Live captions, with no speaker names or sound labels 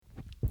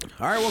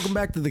All right, welcome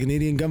back to the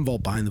Canadian Gun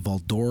Vault, Behind the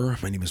Vault Door.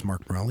 My name is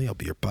Mark Morelli. I'll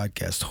be your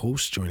podcast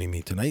host. Joining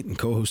me tonight and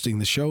co-hosting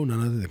the show, none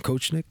other than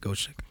Coach Nick.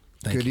 Coach Nick,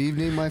 thank you. Good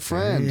evening, my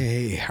friend.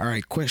 Hey, all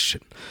right,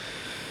 question.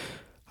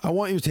 I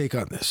want your take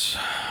on this.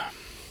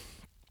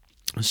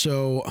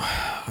 So,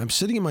 I'm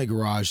sitting in my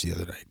garage the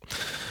other night,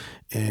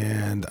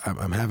 and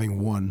I'm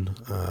having one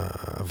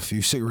of a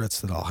few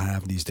cigarettes that I'll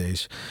have these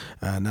days.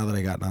 Now that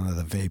I got out of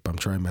the vape, I'm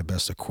trying my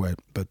best to quit.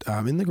 But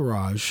I'm in the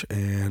garage,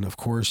 and of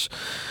course,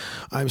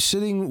 I'm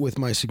sitting with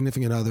my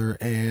significant other,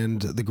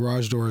 and the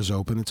garage door is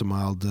open. It's a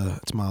mild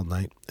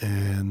night,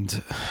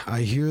 and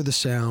I hear the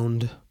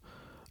sound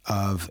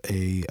of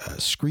a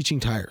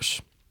screeching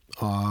tires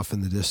off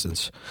in the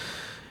distance,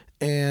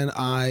 and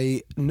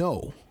I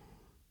know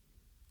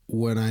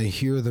when I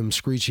hear them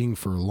screeching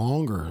for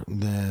longer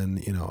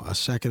than, a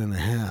second and a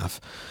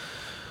half,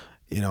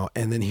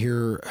 and then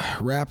hear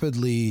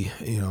rapidly,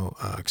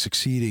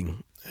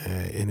 succeeding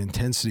in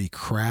intensity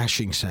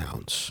crashing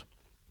sounds,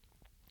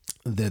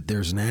 that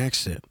there's an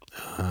accident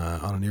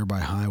on a nearby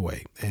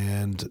highway.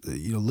 And,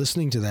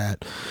 listening to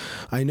that,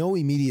 I know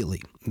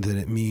immediately that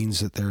it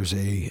means that there's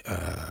a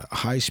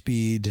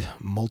high-speed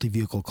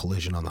multi-vehicle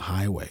collision on the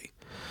highway.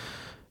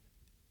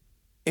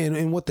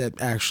 And what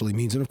that actually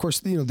means, and of course,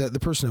 the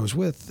person I was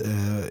with,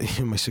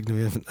 my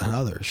significant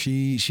other,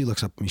 she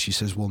looks up at me, she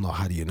says, "Well, no,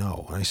 how do you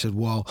know?" And I said,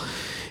 "Well,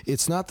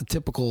 it's not the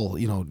typical,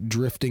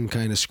 drifting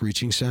kind of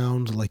screeching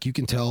sound. Like, you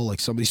can tell, like,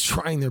 somebody's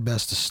trying their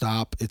best to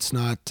stop. It's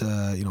not,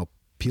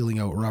 peeling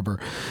out rubber.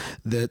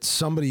 That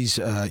somebody's,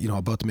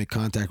 about to make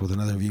contact with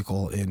another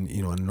vehicle in,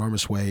 an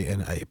enormous way.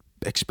 And I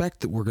expect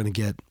that we're going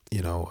to get,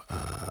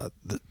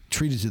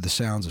 treated to the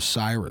sounds of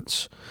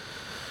sirens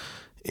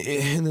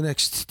in the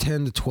next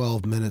 10 to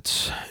 12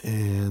 minutes."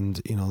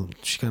 And,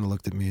 she kind of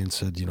looked at me and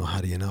said, "How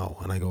do you know?"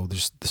 And I go,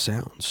 "There's the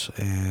sounds."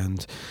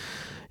 And,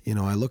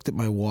 I looked at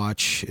my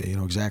watch,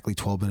 exactly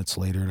 12 minutes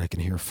later, and I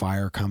can hear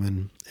fire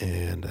coming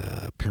and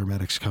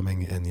paramedics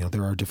coming. And,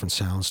 there are different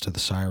sounds to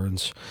the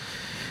sirens.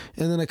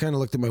 And then I kind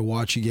of looked at my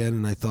watch again,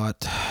 and I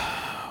thought,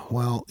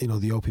 well,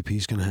 the OPP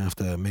is going to have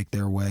to make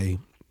their way.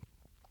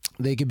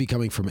 They could be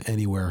coming from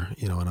anywhere,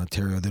 in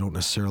Ontario. They don't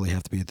necessarily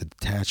have to be at the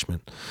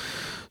detachment.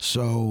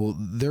 So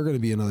they're going to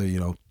be another,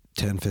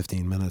 10,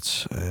 15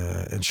 minutes.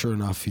 And sure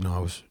enough,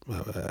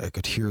 I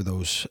could hear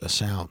those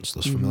sounds,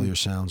 those familiar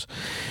sounds.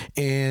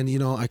 And,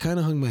 I kind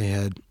of hung my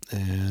head,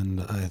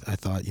 and I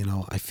thought,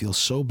 I feel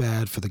so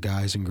bad for the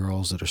guys and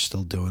girls that are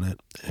still doing it,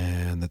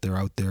 and that they're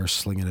out there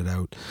slinging it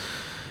out,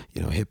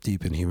 hip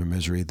deep in human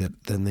misery,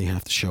 that then they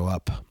have to show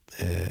up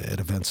at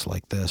events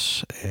like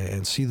this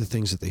and see the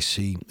things that they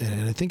see.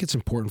 And I think it's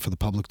important for the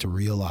public to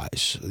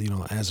realize,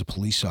 as a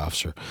police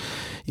officer,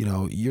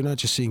 you're not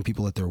just seeing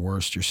people at their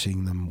worst, you're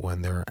seeing them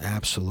when they're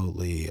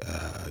absolutely,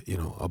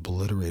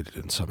 obliterated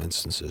in some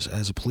instances.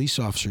 As a police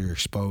officer, you're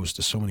exposed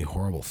to so many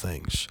horrible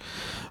things.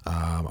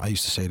 I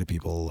used to say to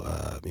people,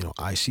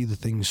 I see the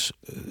things,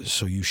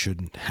 so you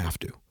shouldn't have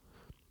to.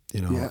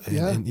 And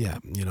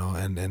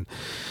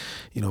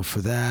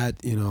for that,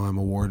 I'm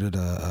awarded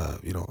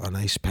a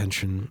nice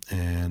pension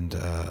and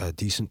a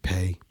decent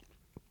pay.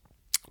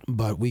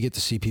 But we get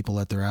to see people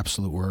at their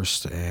absolute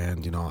worst,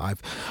 and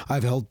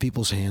I've held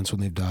people's hands when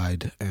they've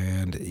died,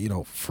 and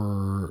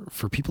for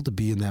people to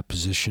be in that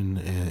position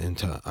and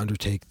to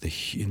undertake the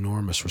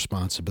enormous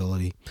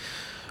responsibility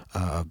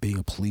of being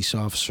a police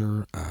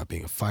officer,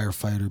 being a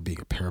firefighter,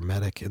 being a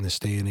paramedic in this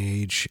day and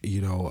age,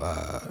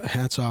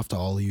 hats off to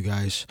all of you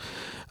guys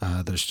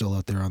that are still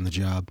out there on the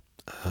job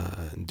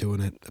and doing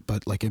it.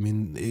 But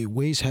it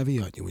weighs heavy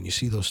on you when you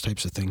see those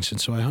types of things. And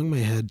so I hung my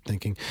head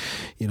thinking,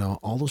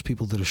 all those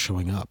people that are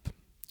showing up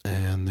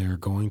and they're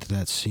going to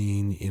that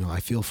scene, I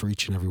feel for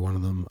each and every one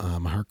of them.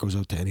 My heart goes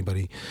out to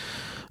anybody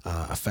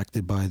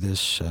affected by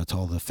this, to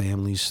all the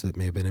families that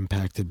may have been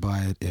impacted by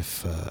it,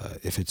 if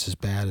it's as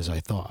bad as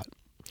I thought.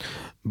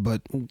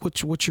 But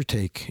what's your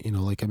take,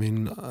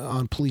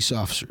 on police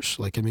officers?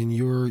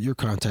 Your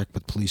contact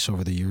with police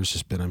over the years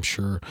has been, I'm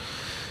sure,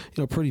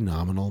 pretty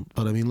nominal.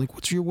 But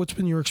what's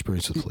been your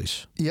experience with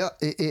police? Yeah,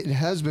 it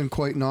has been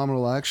quite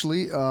nominal,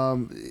 actually.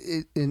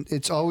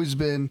 It's always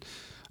been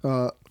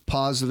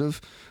positive.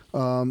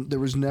 There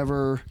was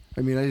never,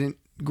 I didn't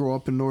grow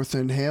up in North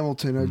End,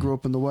 Hamilton. I grew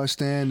up in the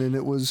West End, and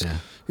it was,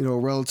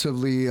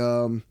 relatively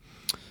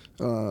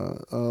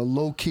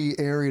low-key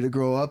area to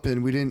grow up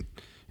in. We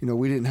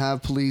didn't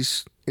have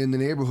police in the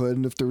neighborhood,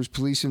 and if there was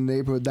police in the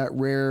neighborhood, that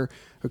rare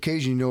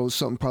occasion, it was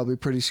something probably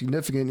pretty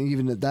significant. And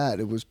even at that,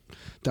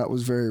 that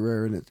was very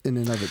rare in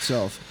and of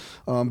itself.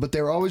 But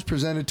they were always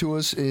presented to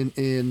us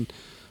in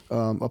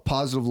a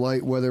positive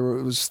light, whether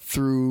it was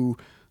through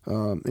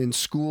in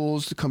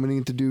schools coming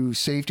in to do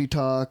safety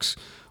talks,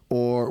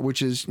 or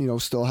which is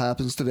still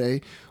happens today,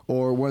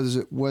 or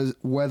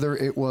whether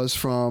it was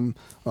from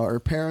our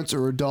parents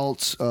or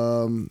adults,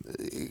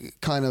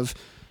 kind of.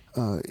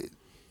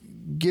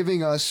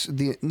 Giving us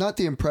not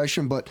the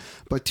impression, but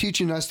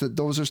teaching us that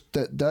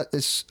that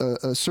is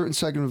a certain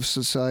segment of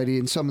society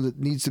and someone that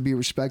needs to be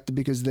respected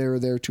because they're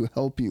there to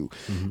help you,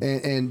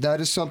 and that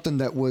is something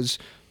that was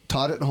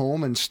taught at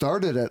home and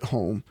started at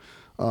home,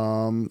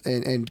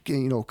 and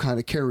kind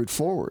of carried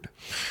forward.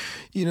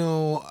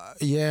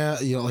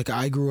 Like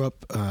I grew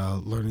up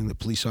learning that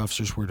police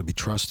officers were to be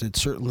trusted.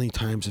 Certainly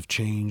times have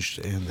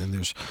changed, and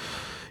there's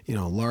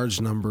large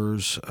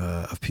numbers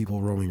of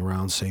people roaming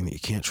around saying that you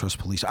can't trust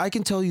police. I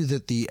can tell you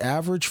that the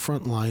average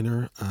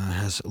frontliner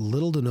has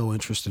little to no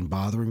interest in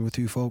bothering with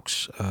you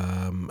folks.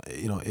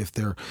 If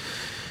they're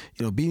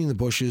beating the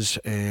bushes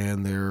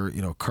and they're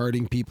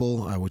carding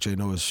people, which I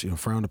know is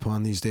frowned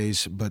upon these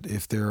days, but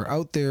if they're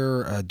out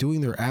there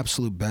doing their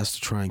absolute best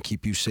to try and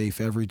keep you safe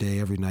every day,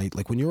 every night,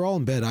 like when you're all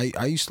in bed,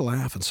 I used to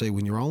laugh and say,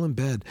 when you're all in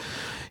bed,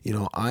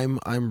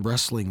 I'm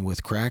wrestling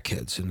with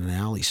crackheads in an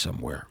alley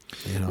somewhere,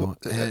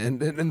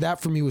 and that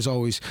for me was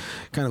always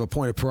kind of a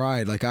point of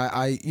pride. Like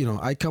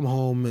I come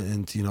home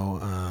and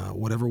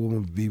whatever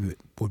woman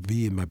would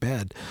be in my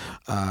bed,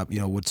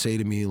 would say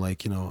to me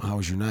like, how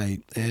was your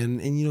night?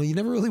 And you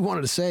never really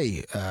wanted to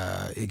say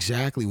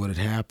exactly what had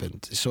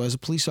happened. So as a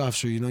police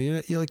officer,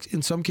 you're like,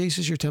 in some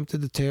cases you're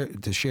tempted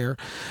to share.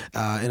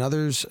 In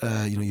others,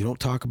 you don't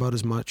talk about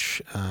as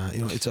much.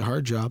 It's a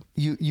hard job.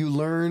 You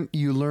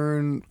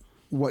learn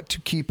what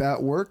to keep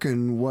at work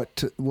and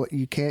what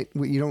you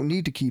don't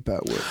need to keep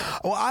at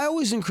work. Well, I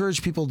always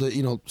encourage people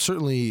to,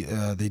 certainly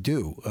they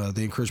do.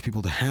 They encourage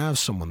people to have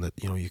someone that,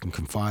 you can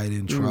confide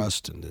in,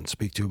 trust, and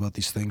speak to about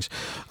these things.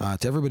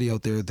 To everybody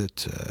out there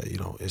that,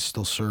 is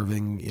still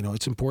serving,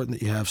 it's important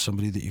that you have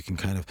somebody that you can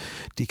kind of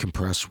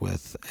decompress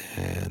with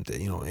and,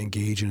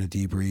 engage in a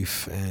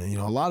debrief. And,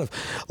 a lot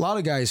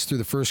of guys through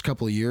the first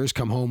couple of years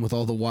come home with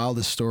all the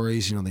wildest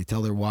stories. They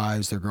tell their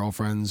wives, their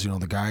girlfriends,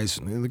 the guys,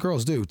 and the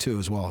girls do too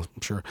as well.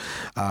 Sure.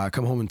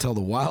 Come home and tell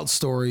the wild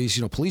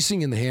stories.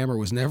 Policing in the Hammer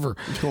was never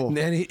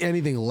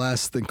anything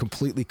less than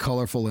completely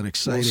colorful and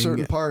exciting. Well,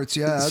 certain parts,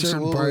 yeah, certain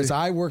absolutely. parts.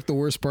 I worked the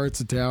worst parts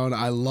of town.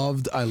 I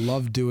loved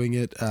doing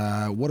it.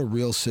 What a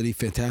real city,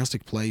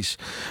 fantastic place.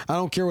 I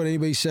don't care what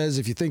anybody says.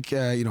 If you think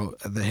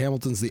the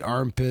Hamilton's the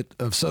armpit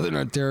of Southern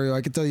Ontario,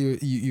 I can tell you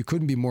you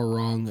couldn't be more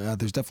wrong.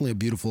 There's definitely a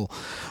beautiful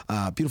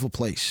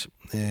place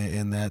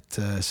in that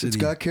city. It's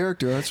got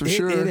character, that's for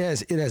sure. It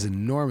has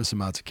enormous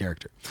amounts of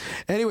character.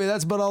 Anyway,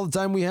 that's about all the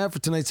time we have for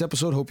tonight's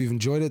episode. Hope you've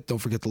enjoyed it. Don't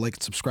forget to like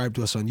and subscribe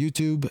to us on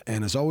YouTube.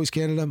 And as always,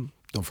 Canada,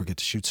 don't forget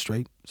to shoot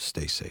straight,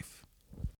 stay safe.